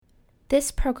This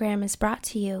program is brought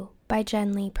to you by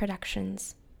Jen Lee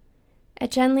Productions.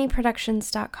 At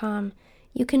jenleeproductions.com,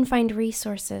 you can find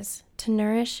resources to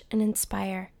nourish and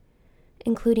inspire,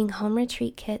 including home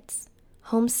retreat kits,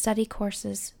 home study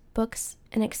courses, books,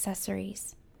 and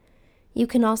accessories. You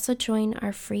can also join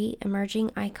our free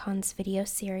Emerging Icons video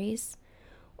series,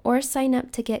 or sign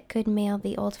up to get good mail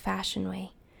the old-fashioned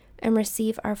way and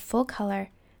receive our full-color,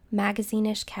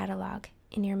 magazine-ish catalog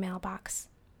in your mailbox.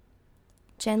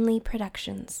 Jen Lee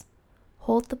Productions.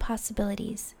 Hold the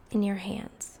possibilities in your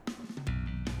hands.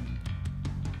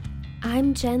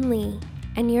 I'm Jen Lee,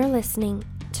 and you're listening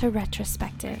to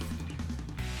Retrospective.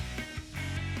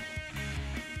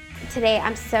 Today,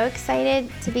 I'm so excited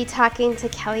to be talking to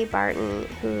Kelly Barton,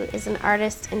 who is an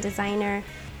artist and designer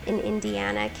in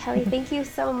Indiana. Kelly, thank you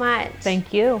so much.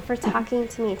 Thank you for talking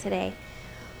to me today.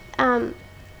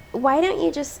 Why don't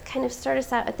you just kind of start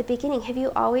us out at the beginning? Have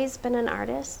you always been an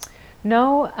artist?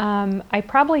 No, I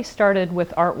probably started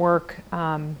with artwork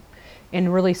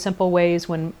in really simple ways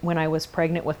when I was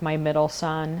pregnant with my middle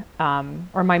son,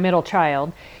 or my middle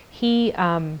child. He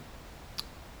came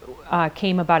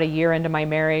about a year into my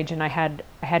marriage, and I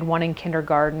had one in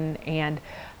kindergarten, and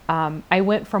I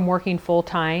went from working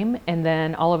full-time, and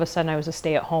then all of a sudden I was a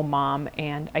stay-at-home mom,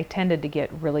 and I tended to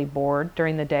get really bored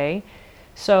during the day.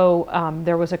 So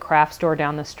there was a craft store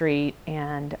down the street,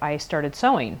 and I started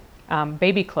sewing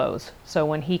baby clothes. So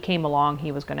when he came along,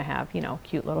 he was going to have,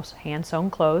 cute little hand-sewn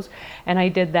clothes, and I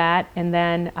did that, and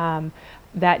then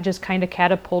that just kind of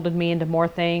catapulted me into more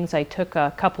things. I took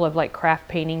a couple of craft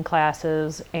painting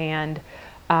classes, and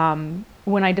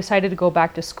when I decided to go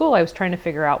back to school, I was trying to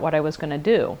figure out what I was going to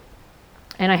do.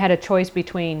 And I had a choice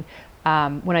between,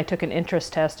 when I took an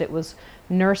interest test, it was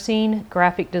nursing,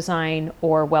 graphic design,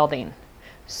 or welding.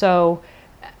 So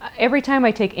every time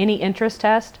I take any interest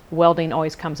test, welding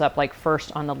always comes up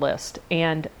first on the list.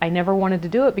 And I never wanted to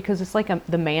do it because it's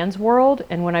the man's world.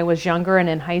 And when I was younger and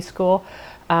in high school,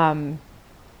 it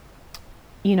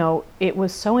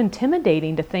was so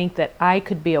intimidating to think that I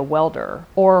could be a welder,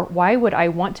 or why would I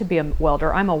want to be a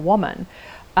welder? I'm a woman.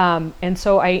 And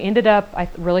so I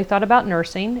really thought about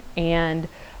nursing, and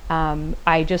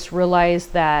I just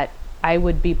realized that I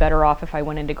would be better off if I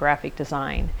went into graphic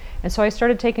design. And so I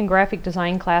started taking graphic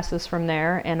design classes from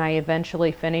there, and I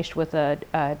eventually finished with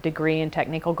a degree in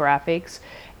technical graphics.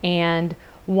 And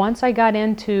once I got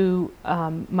into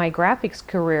my graphics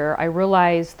career, I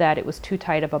realized that it was too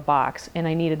tight of a box, and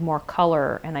I needed more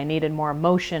color, and I needed more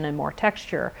emotion and more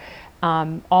texture.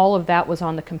 All of that was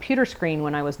on the computer screen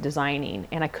when I was designing,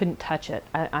 and I couldn't touch it.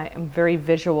 I am very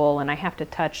visual, and I have to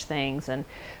touch things. And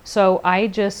so I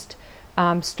just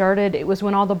it was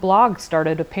when all the blogs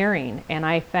started appearing, and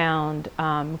I found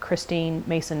Christine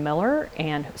Mason Miller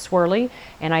and Swirly,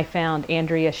 and I found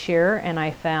Andrea Shear, and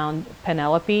I found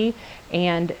Penelope,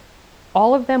 and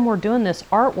all of them were doing this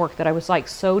artwork that I was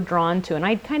so drawn to. And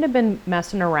I'd kind of been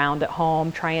messing around at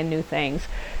home, trying new things,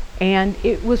 and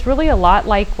it was really a lot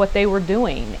like what they were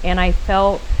doing. And I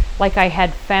felt like I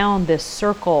had found this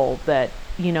circle that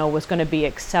was going to be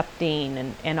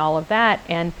accepting and all of that.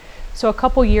 And so a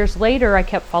couple years later, I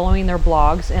kept following their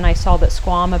blogs, and I saw that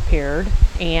SQUAM appeared,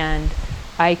 and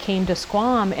I came to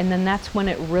SQUAM, and then that's when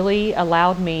it really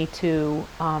allowed me to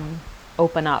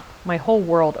open up. My whole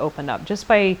world opened up just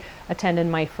by attending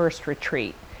my first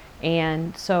retreat.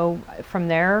 And so from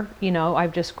there,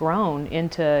 I've just grown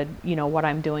into, what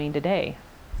I'm doing today.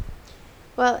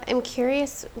 Well, I'm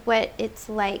curious what it's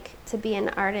like to be an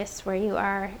artist where you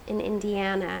are in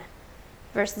Indiana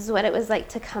versus what it was like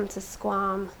to come to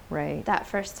SQUAM that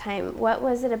first time. What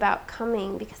was it about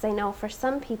coming? Because I know for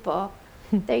some people,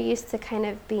 they're used to kind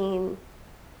of being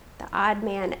the odd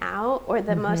man out, or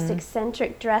the most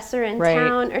eccentric dresser in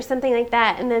town, or something like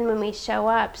that. And then when we show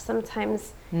up,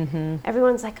 sometimes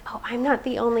everyone's like, oh, I'm not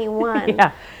the only one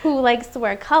who likes to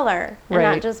wear color and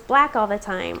not just black all the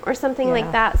time, or something like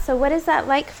that. So what is that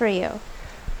like for you?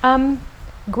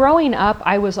 Growing up,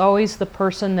 I was always the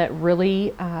person that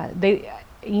really,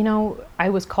 I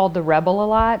was called the rebel a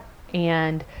lot,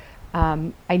 and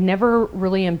I never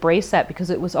really embraced that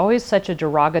because it was always such a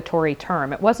derogatory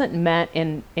term. It wasn't meant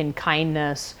in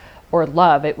kindness or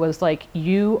love. It was like,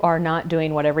 you are not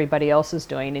doing what everybody else is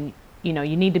doing, and you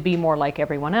need to be more like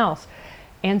everyone else.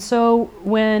 And so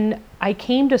when I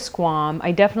came to SQUAM,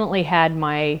 I definitely had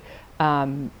my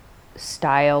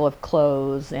style of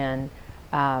clothes and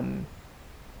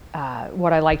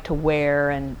what I like to wear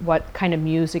and what kind of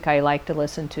music I like to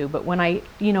listen to. But when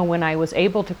I was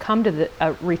able to come to the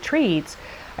retreats,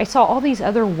 I saw all these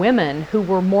other women who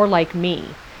were more like me.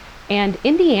 And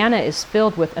Indiana is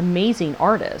filled with amazing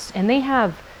artists, and they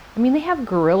have I mean, they have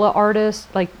guerrilla artists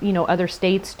like, other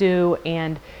states do,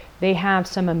 and they have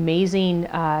some amazing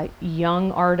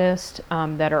young artists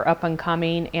that are up and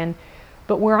coming.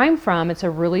 But where I'm from, it's a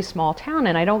really small town,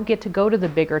 and I don't get to go to the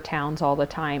bigger towns all the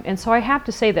time. And so I have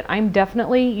to say that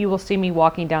you will see me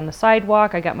walking down the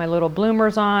sidewalk. I got my little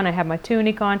bloomers on, I have my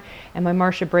tunic on, and my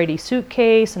Marcia Brady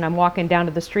suitcase, and I'm walking down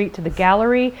to the street to the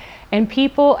gallery. And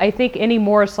people, I think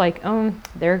anymore, it's like, oh,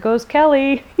 there goes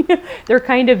Kelly. They're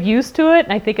kind of used to it,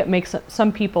 and I think it makes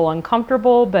some people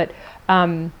uncomfortable. But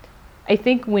I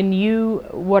think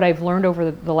what I've learned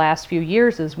over the last few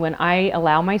years is when I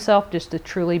allow myself just to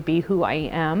truly be who I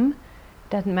am, it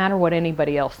doesn't matter what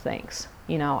anybody else thinks.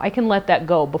 I can let that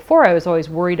go. Before I was always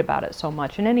worried about it so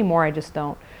much, and anymore I just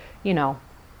don't,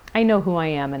 I know who I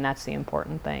am, and that's the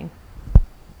important thing.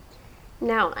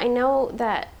 Now, I know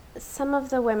that some of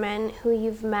the women who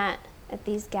you've met at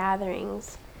these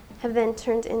gatherings have then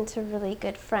turned into really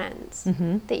good friends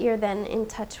that you're then in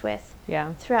touch with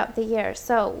throughout the year.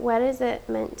 So what has it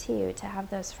meant to you to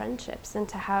have those friendships and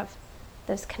to have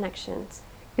those connections?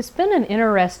 It's been an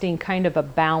interesting kind of a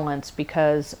balance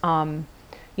because, I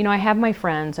have my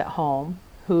friends at home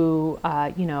who,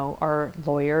 are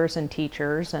lawyers and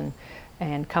teachers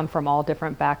and come from all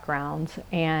different backgrounds.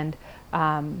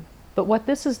 But what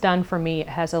this has done for me,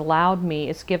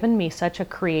 it's given me such a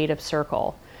creative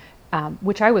circle.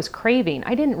 Which I was craving.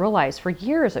 I didn't realize for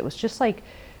years it was just like,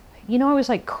 I was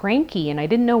like cranky and I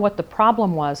didn't know what the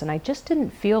problem was, and I just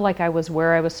didn't feel like I was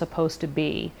where I was supposed to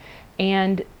be.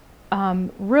 And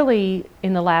really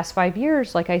in the last 5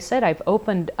 years, like I said, I've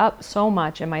opened up so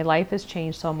much and my life has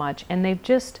changed so much, and they've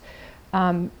just,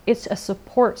 it's a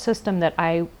support system that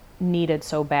I needed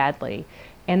so badly.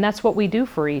 And that's what we do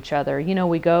for each other. We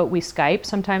Skype.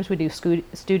 Sometimes we do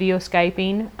studio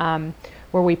Skyping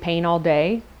where we paint all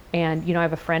day. And, I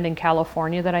have a friend in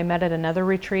California that I met at another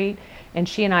retreat, and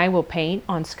she and I will paint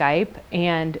on Skype,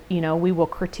 and, we will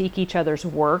critique each other's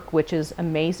work, which is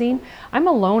amazing. I'm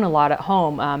alone a lot at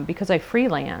home because I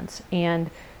freelance. And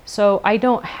so I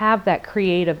don't have that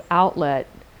creative outlet,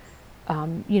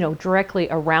 directly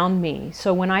around me.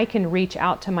 So when I can reach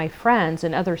out to my friends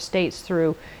in other states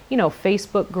through,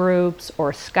 Facebook groups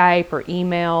or Skype or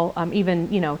email, even,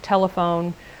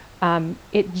 telephone,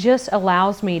 it just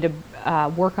allows me to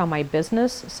work on my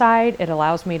business side. It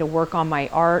allows me to work on my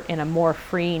art in a more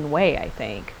freeing way, I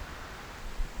think.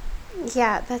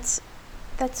 Yeah, that's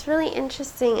really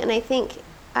interesting. And I think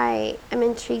I am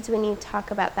intrigued when you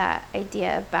talk about that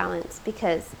idea of balance,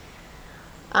 because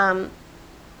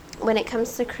when it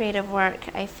comes to creative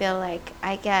work, I feel like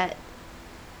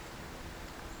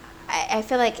I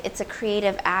feel like it's a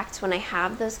creative act when I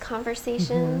have those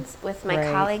conversations with my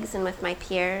colleagues and with my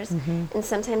peers. And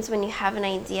sometimes when you have an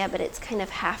idea, but it's kind of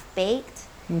half-baked,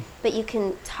 but you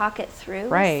can talk it through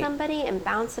with somebody and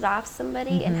bounce it off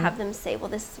somebody and have them say, well,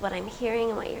 this is what I'm hearing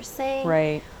and what you're saying.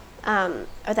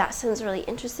 Or that sounds really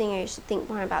interesting, or you should think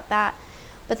more about that.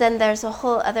 But then there's a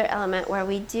whole other element where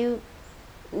we do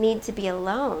need to be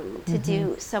alone to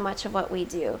do so much of what we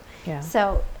do.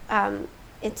 So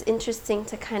it's interesting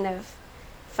to kind of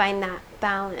find that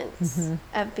balance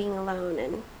of being alone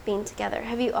and being together.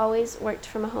 Have you always worked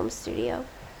from a home studio?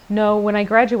 No, when I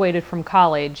graduated from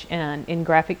college and in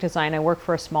graphic design, I worked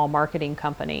for a small marketing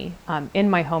company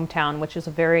in my hometown, which is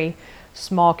a very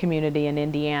small community in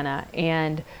Indiana.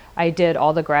 And I did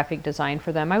all the graphic design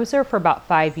for them. I was there for about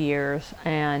 5 years,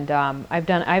 and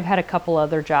I've had a couple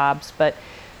other jobs, but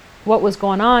what was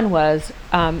going on was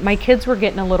my kids were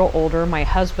getting a little older. My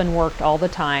husband worked all the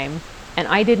time, and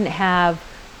I didn't have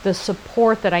the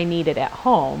support that I needed at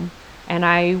home. And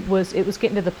it was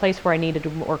getting to the place where I needed to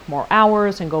work more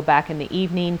hours and go back in the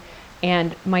evening.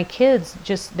 And my kids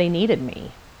they needed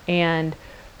me. And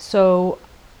so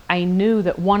I knew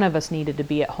that one of us needed to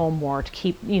be at home more to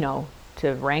keep,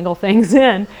 to wrangle things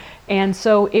in. And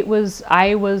so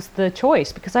I was the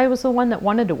choice because I was the one that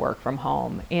wanted to work from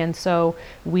home. And so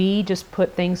we just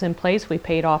put things in place. We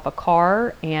paid off a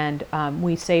car, and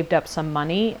we saved up some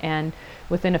money. And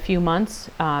within a few months,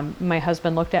 my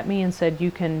husband looked at me and said,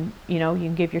 you can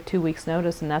give your 2 weeks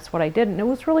notice. And that's what I did. And it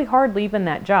was really hard leaving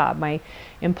that job. My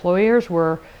employers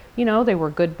were, they were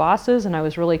good bosses, and I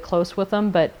was really close with them.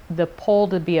 But the pull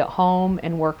to be at home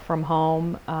and work from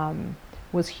home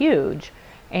was huge.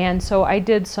 And so I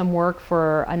did some work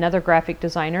for another graphic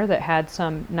designer that had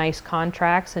some nice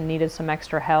contracts and needed some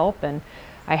extra help. And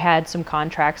I had some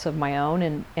contracts of my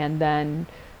own. And then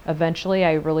eventually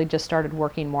I really just started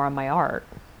working more on my art.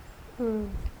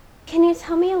 Can you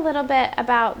tell me a little bit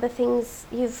about the things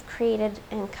you've created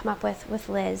and come up with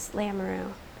Liz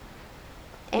Lamoureux?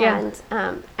 And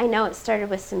I know it started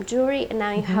with some jewelry, and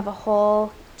now you have a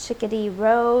whole Chickadee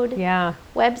Road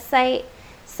website.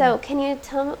 So can you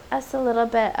tell us a little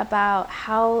bit about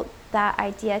how that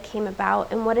idea came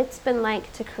about and what it's been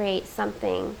like to create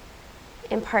something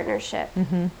in partnership?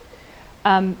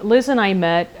 Liz and I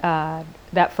met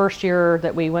that first year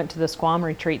that we went to the Squam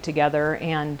retreat together,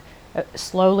 and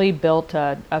slowly built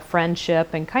a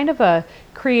friendship and kind of a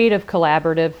creative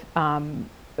collaborative,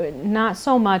 not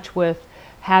so much with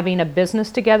having a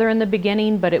business together in the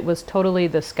beginning, but it was totally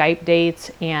the Skype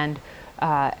dates and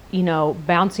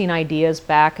bouncing ideas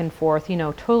back and forth,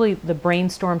 totally the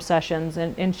brainstorm sessions.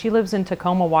 And she lives in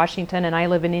Tacoma, Washington, and I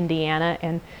live in Indiana,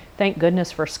 and thank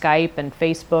goodness for Skype and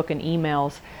Facebook and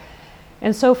emails.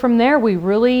 And so from there, we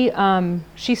really,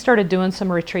 she started doing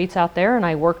some retreats out there, and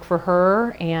I worked for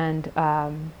her, and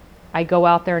I go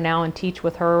out there now and teach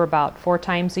with her about 4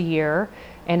 times a year.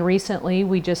 And recently,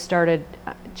 we just started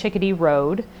Chickadee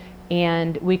Road,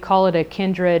 and we call it a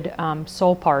Kindred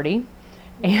Soul Party.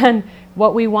 And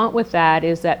what we want with that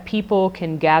is that people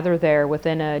can gather there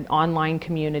within an online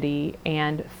community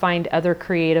and find other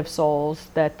creative souls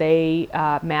that they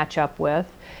match up with.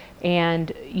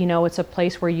 And, it's a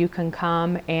place where you can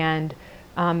come and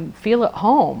feel at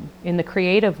home in the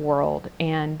creative world.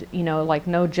 And, like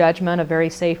no judgment, a very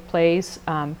safe place.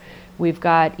 We've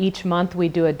got, each month we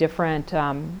do a different,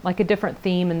 a different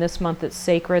theme. And this month it's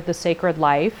Sacred, the Sacred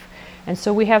Life. And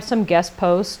so we have some guest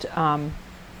posts,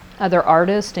 other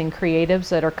artists and creatives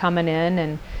that are coming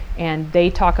in, and they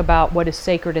talk about what is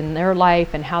sacred in their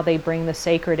life and how they bring the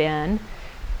sacred in.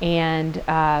 And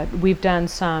we've done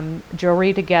some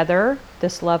jewelry together,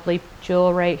 this lovely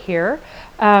jewel right here.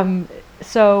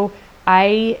 So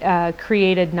I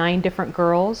created 9 different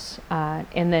girls,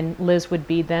 and then Liz would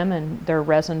bead them, and they're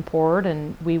resin poured,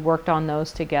 and we worked on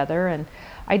those together. And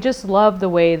I just love the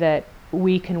way that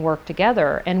we can work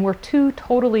together, and we're 2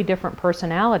 totally different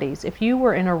personalities. If you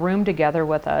were in a room together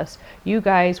with us,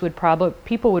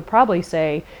 people would probably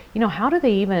say, how do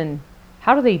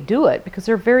they do it? Because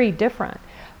they're very different.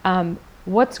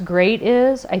 What's great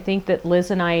is, I think that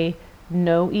Liz and I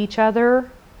know each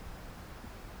other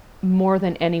more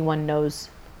than anyone knows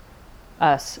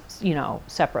us,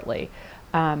 separately.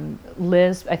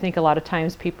 Liz, I think a lot of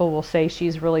times people will say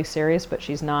she's really serious, but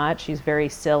she's not. She's very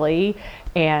silly,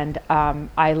 and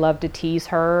I love to tease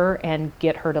her and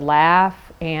get her to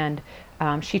laugh, and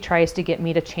she tries to get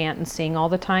me to chant and sing all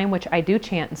the time, which I do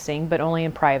chant and sing, but only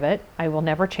in private. I will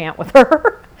never chant with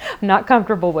her. I'm not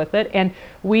comfortable with it. And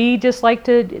we just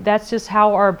that's just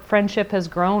how our friendship has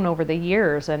grown over the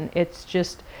years. And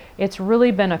it's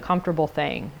really been a comfortable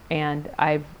thing. And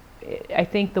I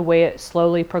think the way it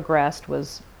slowly progressed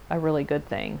was a really good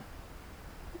thing.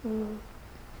 Mm.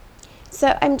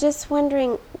 So I'm just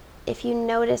wondering if you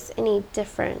notice any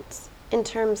difference in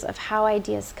terms of how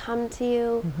ideas come to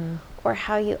you, or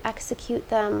how you execute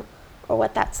them, or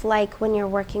what that's like when you're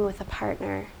working with a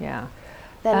partner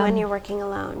than when you're working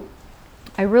alone.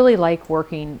 I really like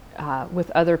working with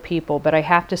other people, but I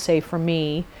have to say, for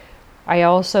me,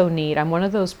 I'm one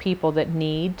of those people that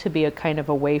need to be a kind of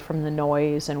away from the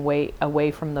noise and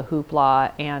away from the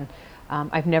hoopla. And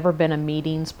I've never been a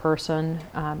meetings person.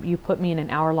 You put me in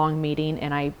an hour-long meeting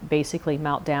and I basically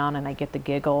melt down and I get the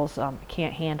giggles. I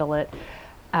can't handle it.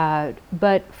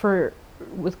 But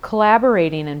with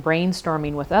collaborating and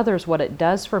brainstorming with others, what it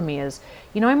does for me is,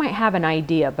 I might have an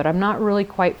idea, but I'm not really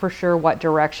quite for sure what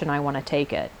direction I want to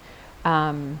take it.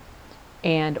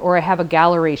 Or I have a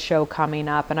gallery show coming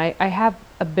up and I have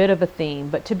a bit of a theme,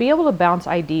 but to be able to bounce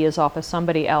ideas off of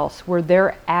somebody else where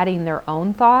they're adding their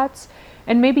own thoughts,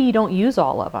 and maybe you don't use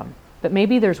all of them, but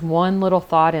maybe there's one little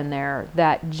thought in there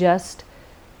that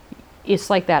it's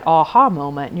like that aha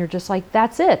moment, and you're just like,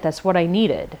 that's it, that's what I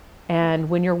needed. And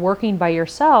when you're working by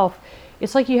yourself,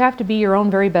 it's like you have to be your own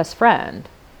very best friend.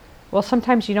 Well,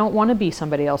 sometimes you don't want to be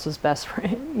somebody else's best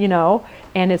friend,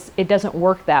 and it doesn't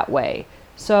work that way.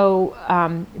 So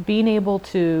being able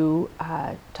to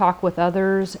talk with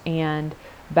others and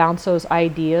bounce those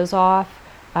ideas off,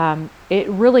 it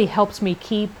really helps me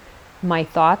keep my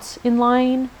thoughts in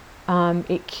line.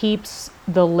 It keeps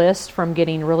the list from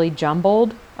getting really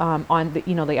jumbled on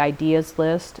the ideas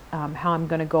list, how I'm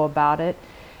going to go about it.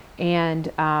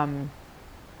 And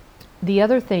the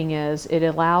other thing is, it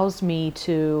allows me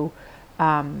to,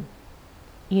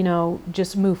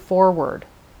 just move forward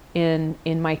in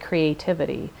my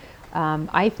creativity.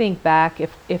 I think back,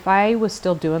 if I was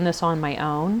still doing this on my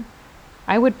own,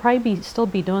 I would probably still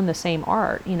be doing the same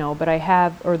art,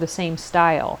 but or the same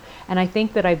style. And I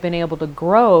think that I've been able to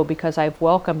grow because I've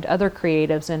welcomed other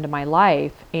creatives into my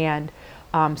life, and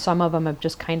some of them have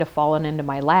just kind of fallen into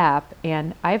my lap.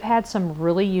 And I've had some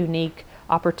really unique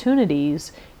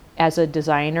opportunities as a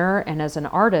designer and as an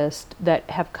artist that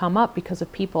have come up because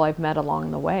of people I've met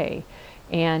along the way.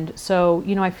 And so,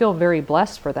 I feel very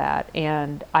blessed for that,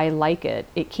 and I like it.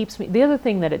 It keeps me, the other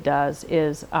thing that it does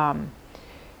is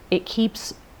it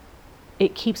keeps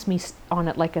me on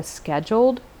it like a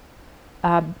scheduled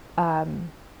path.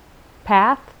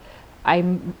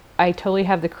 I totally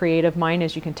have the creative mind.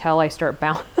 As you can tell, I start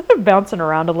bouncing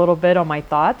around a little bit on my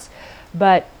thoughts,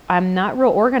 but I'm not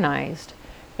real organized.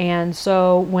 And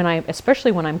so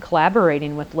especially when I'm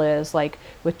collaborating with Liz, like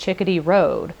with Chickadee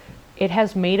Road, it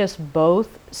has made us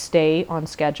both stay on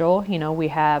schedule. We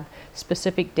have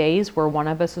specific days where one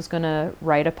of us is going to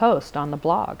write a post on the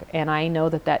blog, and I know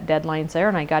that deadline's there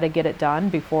and I got to get it done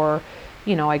before,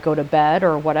 I go to bed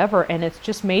or whatever. And it's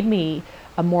just made me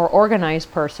a more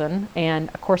organized person. And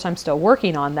of course I'm still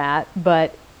working on that,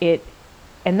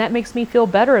 and that makes me feel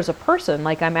better as a person.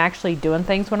 Like I'm actually doing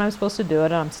things when I'm supposed to do it,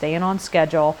 and I'm staying on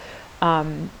schedule,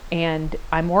 and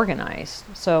I'm organized.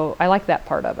 So I like that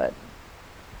part of it.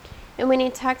 And when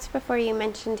you talked before, you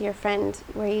mentioned your friend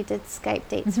where you did Skype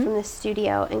dates from the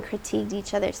studio and critiqued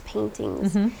each other's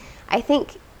paintings. I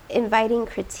think inviting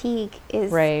critique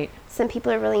is, right. Some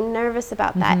people are really nervous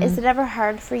about that. Is it ever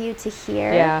hard for you to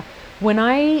hear? Yeah. When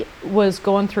I was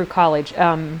going through college,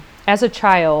 as a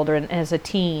child or as a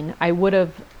teen, I would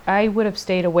have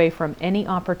stayed away from any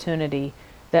opportunity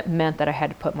that meant that I had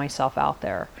to put myself out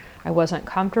there. I wasn't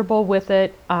comfortable with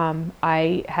it.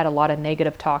 I had a lot of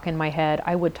negative talk in my head.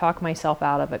 I would talk myself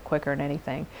out of it quicker than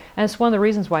anything. And it's one of the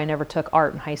reasons why I never took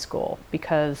art in high school,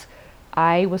 because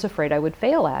I was afraid I would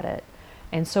fail at it.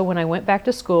 And so when I went back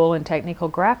to school in technical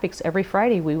graphics, every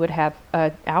Friday we would have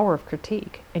an hour of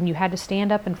critique. And you had to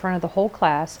stand up in front of the whole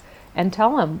class and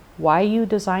tell them why you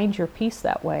designed your piece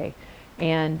that way,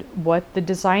 and what the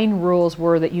design rules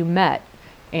were that you met,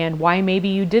 and why maybe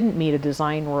you didn't meet a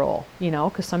design rule,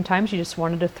 because sometimes you just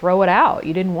wanted to throw it out.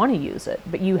 You didn't want to use it,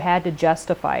 but you had to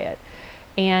justify it.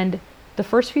 And the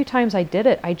first few times I did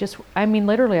it,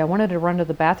 literally, I wanted to run to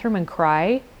the bathroom and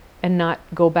cry and not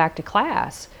go back to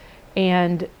class.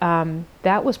 And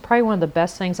that was probably one of the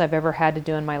best things I've ever had to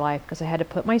do in my life, because I had to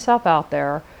put myself out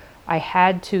there. I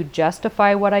had to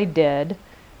justify what I did,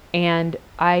 and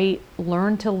I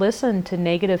learned to listen to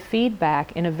negative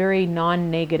feedback in a very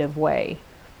non-negative way.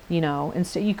 And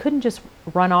so you couldn't just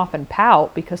run off and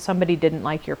pout because somebody didn't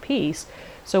like your piece.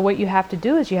 So what you have to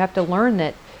do is you have to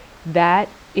learn that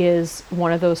is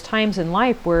one of those times in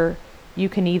life where you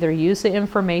can either use the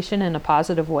information in a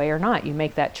positive way or not. You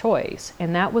make that choice.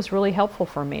 And that was really helpful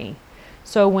for me.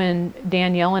 So when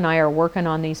Danielle and I are working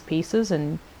on these pieces,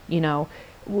 and,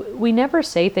 we never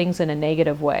say things in a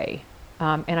negative way.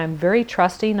 And I'm very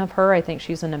trusting of her. I think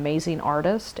she's an amazing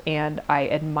artist, and I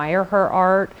admire her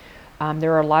art.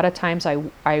 There are a lot of times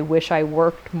I wish I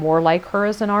worked more like her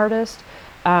as an artist.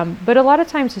 But a lot of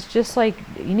times it's just like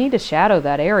you need to shadow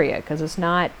that area, because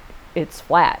it's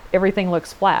flat. Everything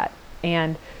looks flat.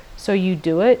 And so you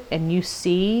do it and you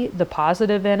see the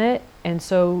positive in it. And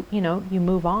so, you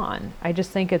move on. I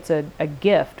just think it's a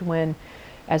gift when,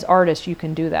 as artists, you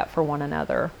can do that for one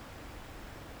another.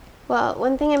 Well,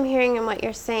 one thing I'm hearing in what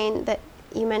you're saying that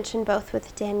you mentioned both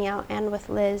with Danielle and with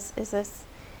Liz is this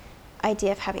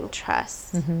idea of having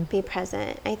trust, be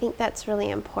present. I think that's really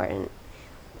important.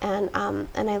 And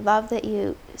I love that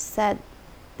you said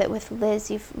that with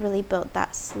Liz, you've really built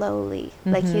that slowly.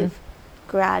 Like you've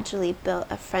gradually built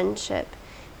a friendship,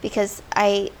 because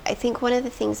I think one of the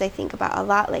things I think about a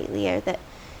lot lately are that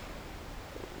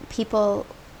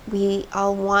we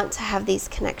all want to have these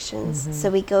connections.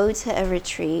 So we go to a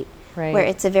retreat where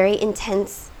it's a very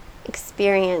intense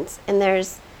experience, and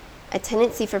there's a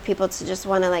tendency for people to just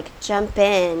want to jump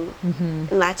in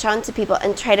and latch on to people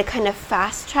and try to kind of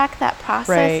fast track that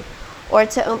process, or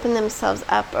to open themselves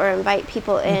up or invite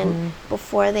people in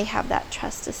before they have that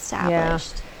trust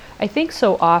established. Yeah. I think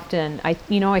so often, I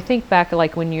think back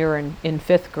when you're in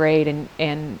fifth grade,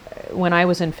 and when I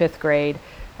was in fifth grade,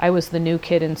 I was the new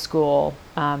kid in school.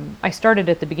 I started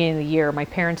at the beginning of the year. My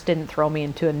parents didn't throw me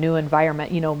into a new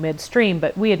environment, midstream,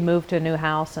 but we had moved to a new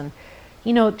house, and,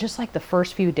 just like the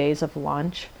first few days of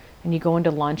lunch, and you go into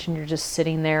lunch and you're just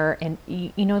sitting there, and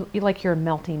you're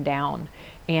melting down,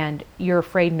 and you're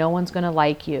afraid no one's going to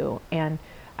like you. And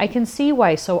I can see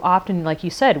why so often, like you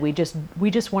said, we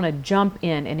just want to jump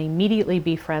in and immediately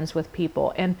be friends with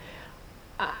people. And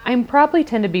I'm probably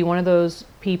tend to be one of those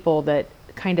people that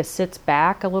kind of sits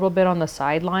back a little bit on the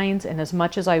sidelines, and as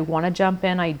much as I want to jump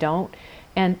in, I don't.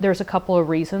 And there's a couple of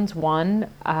reasons.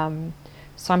 One,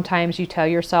 sometimes you tell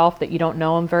yourself that you don't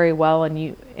know them very well,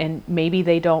 and maybe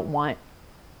they don't want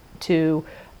to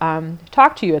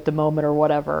talk to you at the moment or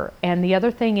whatever. And the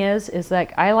other thing is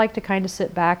that I like to kind of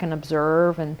sit back and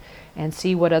observe and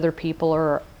see what other people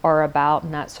are about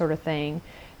and that sort of thing.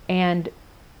 And,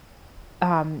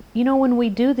 when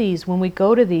we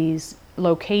go to these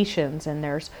locations, and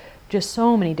there's just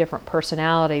so many different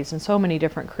personalities and so many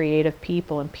different creative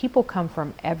people, and people come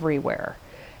from everywhere.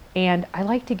 And I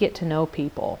like to get to know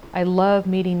people. I love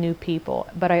meeting new people.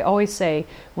 But I always say,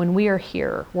 when we are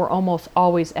here, we're almost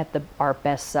always at our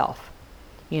best self,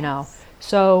 Yes.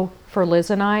 So for Liz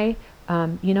and I,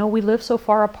 we live so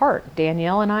far apart.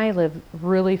 Danielle and I live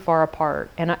really far apart.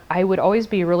 And I would always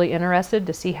be really interested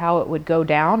to see how it would go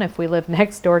down if we lived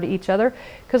next door to each other.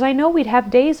 Because I know we'd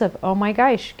have days of, oh my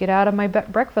gosh, get out of my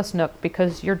breakfast nook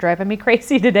because you're driving me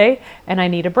crazy today and I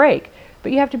need a break.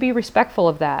 But you have to be respectful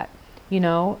of that.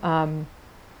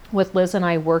 With Liz and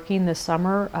I working this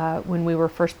summer, when we were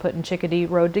first putting Chickadee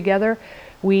Road together,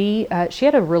 she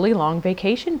had a really long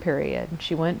vacation period.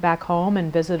 She went back home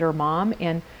and visited her mom,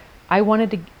 and I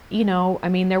wanted to,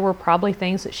 there were probably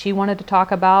things that she wanted to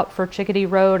talk about for Chickadee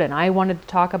Road and I wanted to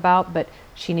talk about, but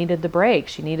she needed the break.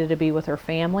 She needed to be with her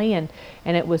family, and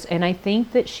I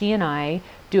think that she and I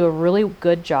do a really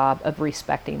good job of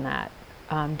respecting that.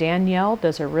 Danielle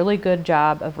does a really good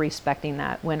job of respecting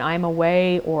that. When I'm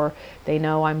away or they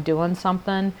know I'm doing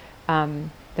something,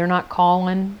 they're not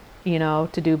calling, to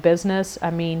do business.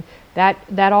 I mean,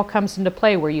 that all comes into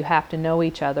play where you have to know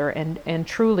each other, and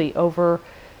truly over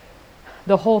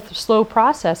the whole slow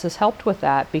process has helped with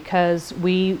that, because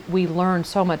we learned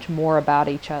so much more about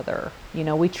each other.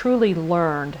 We truly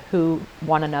learned who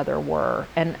one another were,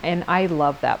 and I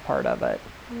love that part of it.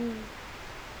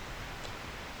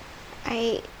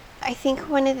 I think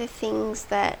one of the things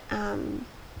that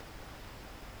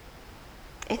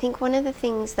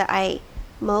I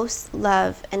most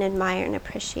love and admire and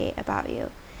appreciate about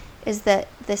you is that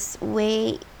this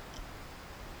way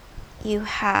you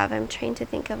have, I'm trying to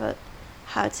think of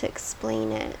how to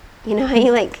explain it. How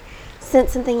you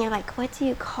sense something, you're like, what do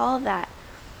you call that?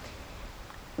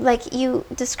 Like you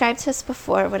described to us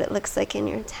before what it looks like in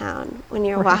your town when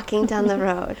you're walking down the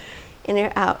road in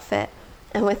your outfit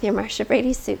and with your Marsha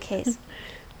Brady suitcase.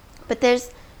 But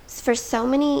for so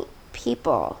many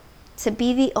people, to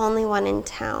be the only one in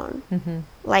town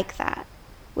like that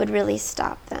would really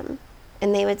stop them.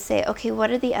 And they would say, okay,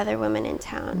 what are the other women in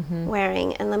town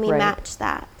wearing? And let me match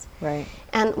that. Right.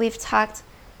 And we've talked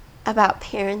about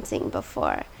parenting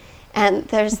before. And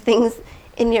there's things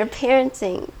in your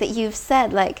parenting that you've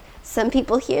said, like some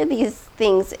people hear these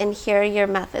things and hear your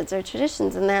methods or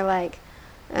traditions and they're like,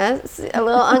 that's a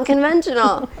little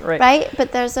unconventional, right?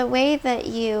 But there's a way that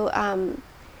you,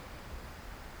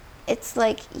 it's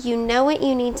like you know what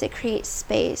you need to create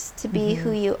space to be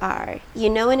who you are.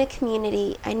 In a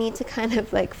community, I need to kind of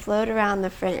float around the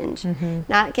fringe,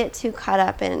 not get too caught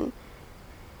up in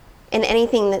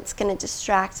anything that's going to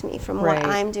distract me from what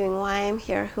I'm doing, why I'm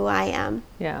here, who I am.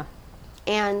 Yeah.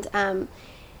 And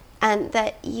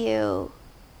that you,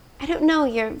 I don't know,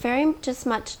 you're very just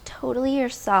much totally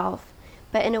yourself,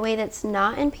 but in a way that's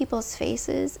not in people's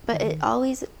faces, but it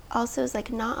always also is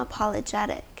not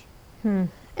apologetic. And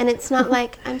it's not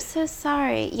like, I'm so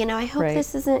sorry, I hope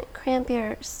this isn't cramp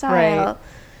your style.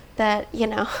 That,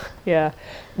 Yeah.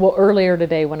 Well, earlier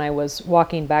today when I was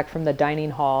walking back from the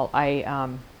dining hall,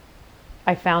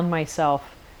 I found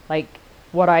myself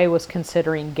what I was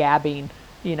considering gabbing,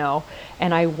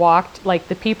 and I walked,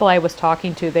 the people I was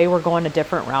talking to, they were going a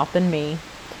different route than me.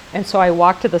 And so I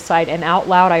walked to the side, and out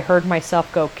loud I heard myself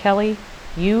go, Kelly,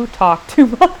 you talk too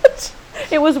much.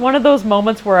 It was one of those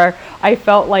moments where I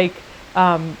felt like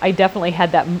I definitely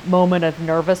had that moment of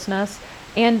nervousness.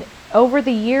 And over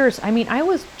the years, I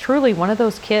was truly one of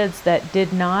those kids that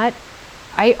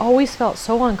I always felt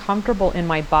so uncomfortable in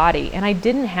my body. And I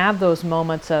didn't have those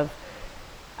moments of,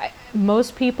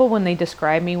 most people, when they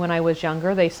describe me when I was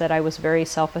younger, they said I was very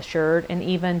self-assured. And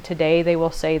even today they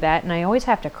will say that. And I always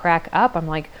have to crack up. I'm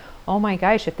like, oh my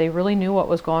gosh, if they really knew what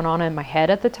was going on in my head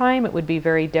at the time, it would be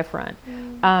very different.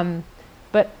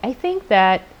 But I think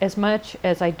that as much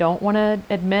as I don't want to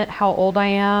admit how old I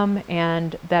am,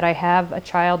 and that I have a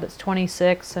child that's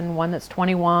 26 and one that's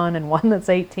 21 and one that's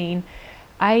 18,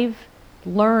 I've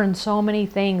learned so many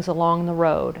things along the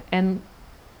road. And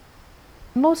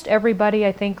most everybody,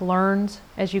 I think, learns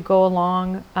as you go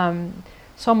along.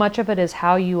 So much of it is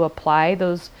how you apply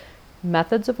those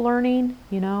methods of learning,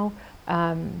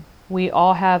 We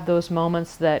all have those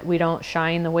moments that we don't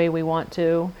shine the way we want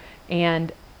to.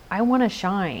 And I want to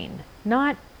shine.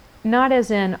 Not as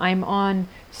in I'm on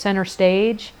center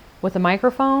stage with a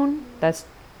microphone. That's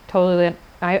totally,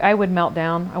 I would melt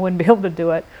down. I wouldn't be able to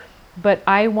do it. But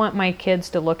I want my kids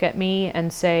to look at me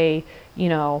and say, you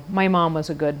know, my mom was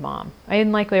a good mom. I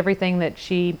didn't like everything that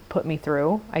she put me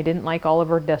through. I didn't like all of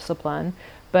her discipline,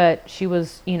 but she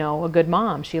was, you know, a good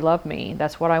mom. She loved me.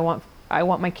 That's what I want. I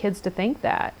want my kids to think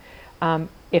that.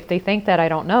 If they think that, I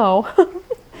don't know.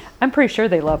 I'm pretty sure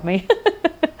they love me.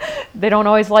 They don't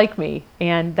always like me.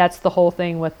 And that's the whole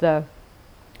thing with the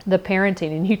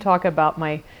parenting. And you talk about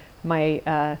my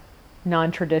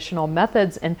non-traditional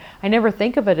methods, and I never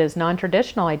think of it as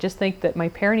non-traditional. I just think that my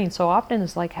parenting so often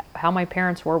is like how my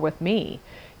parents were with me.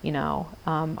 You know,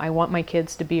 I want my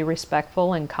kids to be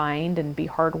respectful and kind and be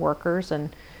hard workers,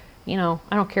 and you know,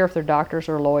 I don't care if they're doctors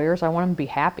or lawyers. I want them to be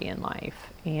happy in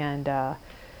life. And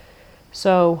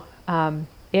so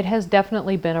it has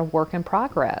definitely been a work in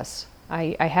progress.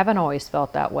 I haven't always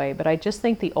felt that way, but I just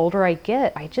think the older I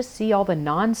get, I just see all the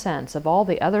nonsense of all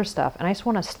the other stuff, and I just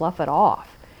want to slough it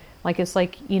off. Like, it's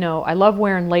like, you know, I love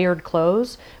wearing layered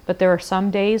clothes, but there are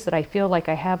some days that I feel like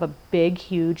I have a big,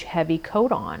 huge, heavy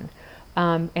coat on.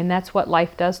 And that's what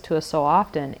life does to us so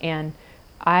often. And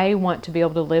I want to be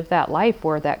able to live that life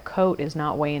where that coat is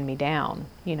not weighing me down.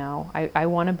 You know, I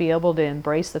want to be able to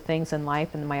embrace the things in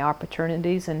life and my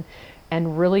opportunities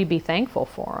and really be thankful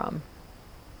for them.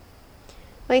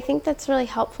 Well, I think that's really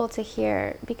helpful to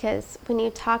hear, because when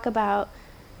you talk about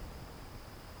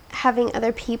having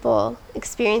other people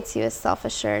experience you as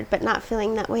self-assured but not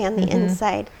feeling that way on the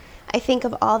inside, I think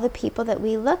of all the people that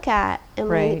we look at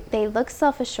and they look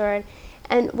self-assured,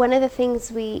 and one of the things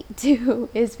we do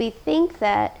is we think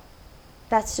that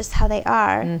that's just how they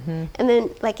are, and then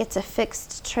like it's a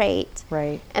fixed trait,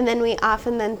 and then we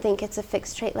often then think it's a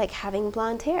fixed trait like having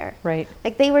blonde hair,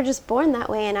 like they were just born that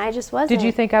way and I just wasn't. Did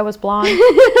you think I was blonde?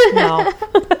 No.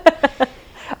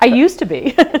 I used to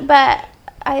be. But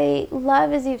I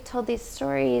love, as you've told these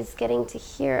stories, getting to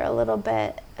hear a little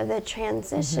bit of the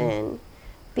transition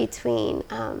between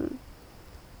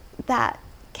that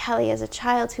Kelly as a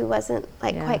child who wasn't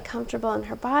like quite comfortable in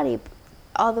her body,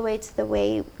 all the way to the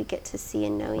way we get to see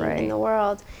and know you in the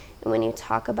world. And when you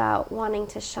talk about wanting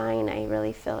to shine, I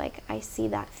really feel like I see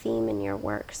that theme in your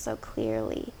work so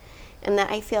clearly, and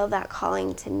that I feel that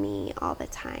calling to me all the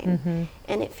time.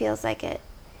 And it feels like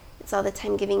it's all the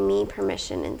time giving me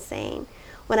permission and saying,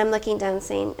 when I'm looking down,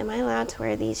 saying, am I allowed to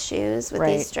wear these shoes with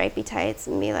these stripy tights,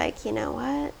 and be like, you know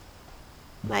what?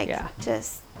 Like,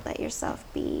 just let yourself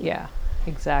be. Yeah,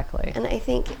 exactly. And I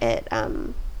think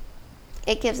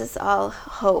it gives us all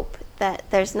hope that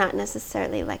there's not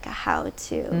necessarily like a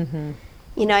how-to.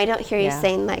 You know, I don't hear you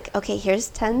saying like, okay, here's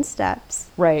 10 steps.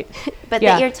 But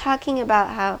that you're talking about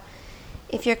how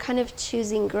if you're kind of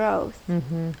choosing growth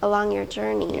along your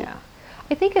journey.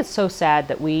 I think it's so sad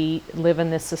that we live in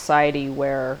this society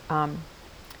where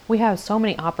we have so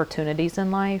many opportunities in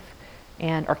life,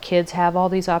 and our kids have all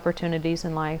these opportunities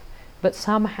in life, but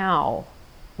somehow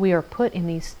we are put in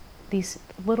these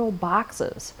little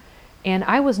boxes. And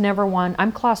I was never one.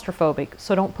 I'm claustrophobic,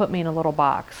 so don't put me in a little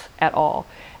box at all.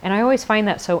 And I always find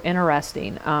that so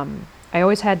interesting. I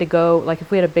always had to go, like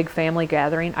if we had a big family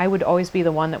gathering, I would always be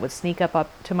the one that would sneak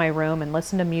up to my room and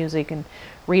listen to music and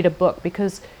read a book,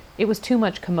 because it was too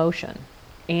much commotion.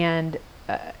 And,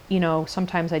 you know,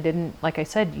 sometimes I didn't, like I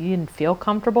said, you didn't feel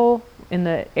comfortable in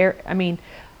the air. I mean,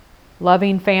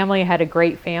 loving family, I had a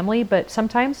great family, but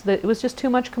sometimes it was just too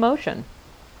much commotion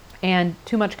and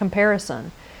too much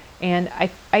comparison. And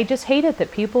I just hate it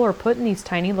that people are put in these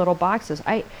tiny little boxes.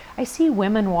 I see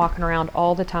women walking around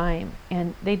all the time,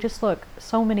 and they just look,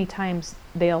 so many times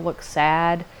they'll look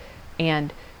sad,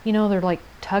 and you know, they're like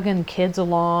tugging kids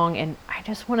along, and I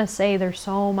just want to say there's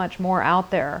so much more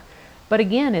out there. But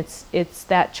again, it's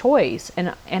that choice,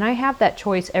 and I have that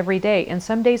choice every day, and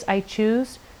some days I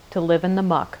choose to live in the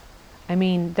muck. I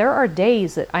mean, there are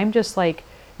days that I'm just like,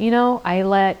 you know, I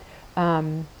let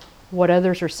what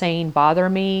others are saying bother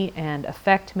me and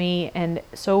affect me. And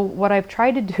so what I've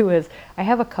tried to do is I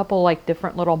have a couple like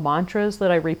different little mantras that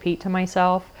I repeat to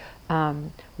myself.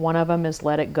 One of them is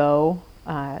let it go,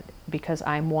 because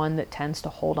I'm one that tends to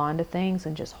hold on to things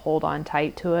and just hold on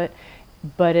tight to it,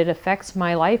 but it affects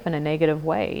my life in a negative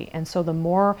way. And so the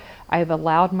more I've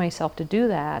allowed myself to do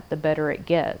that, the better it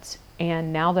gets.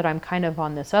 And now that I'm kind of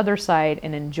on this other side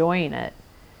and enjoying it,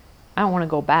 I don't want to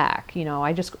go back. You know,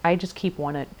 I just keep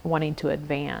wanting to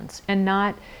advance, and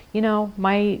not, you know,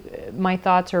 my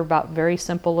thoughts are about very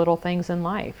simple little things in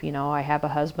life. You know, I have a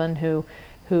husband who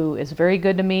is very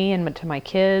good to me and to my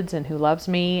kids, and who loves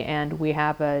me, and we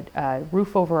have a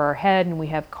roof over our head, and we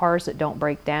have cars that don't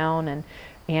break down,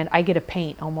 and I get to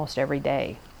paint almost every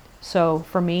day. So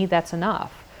for me, that's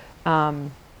enough.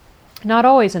 not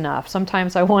always enough.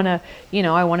 Sometimes I want to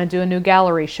do a new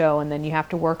gallery show, and then you have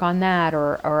to work on that,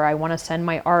 or I want to send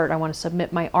my art, I want to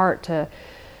submit my art to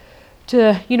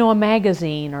a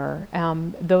magazine, or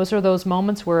those are those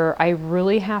moments where I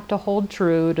really have to hold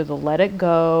true to the let it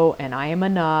go and I am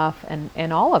enough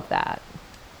and all of that.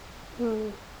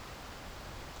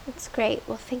 That's great.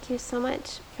 Well, thank you so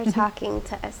much for talking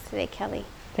to us today, Kelly.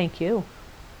 Thank you.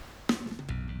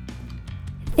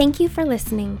 Thank you for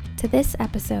listening to this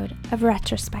episode of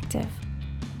Retrospective.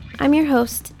 I'm your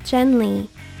host, Jen Lee.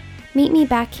 Meet me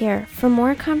back here for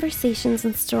more conversations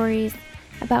and stories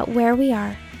about where we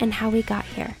are and how we got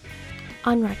here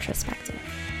on Retrospective.